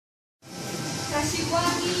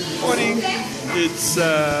Morning. It's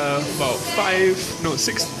about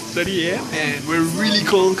 6:30 a.m. and we're really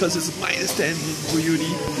cold because it's -10 in Uyuni.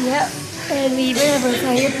 Yep, and we don't have a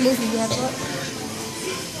fireplace in the airport.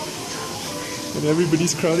 And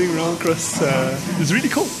everybody's crowding around because it's really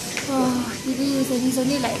cold. Oh, it is, and it's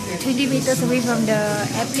only like 20 meters away from the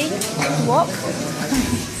airplane to walk.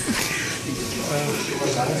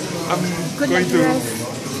 I'm going to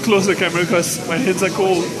close the camera because my hands are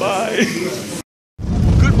cold. Bye.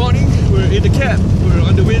 Good morning. We're in the cab. We're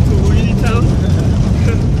on the way to Uyuni town.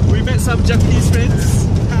 We met some Japanese friends.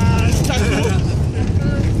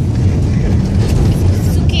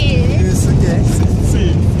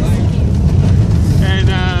 And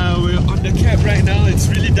we're on the cab right now. It's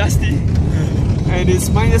really dusty. And it's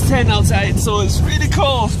 -10 outside, so it's really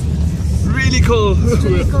cold. Really cold. It's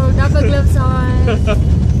really cold. Double gloves on.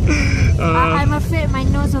 I'm afraid my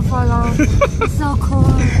nose will fall off. It's so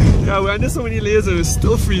cold. Yeah, we're under so many layers and it's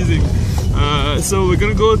still freezing. So we're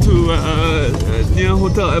gonna go to near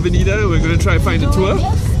Hotel Avenida. We're gonna try and find a tour.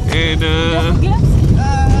 And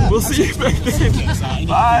we'll see you back then.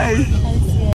 Bye.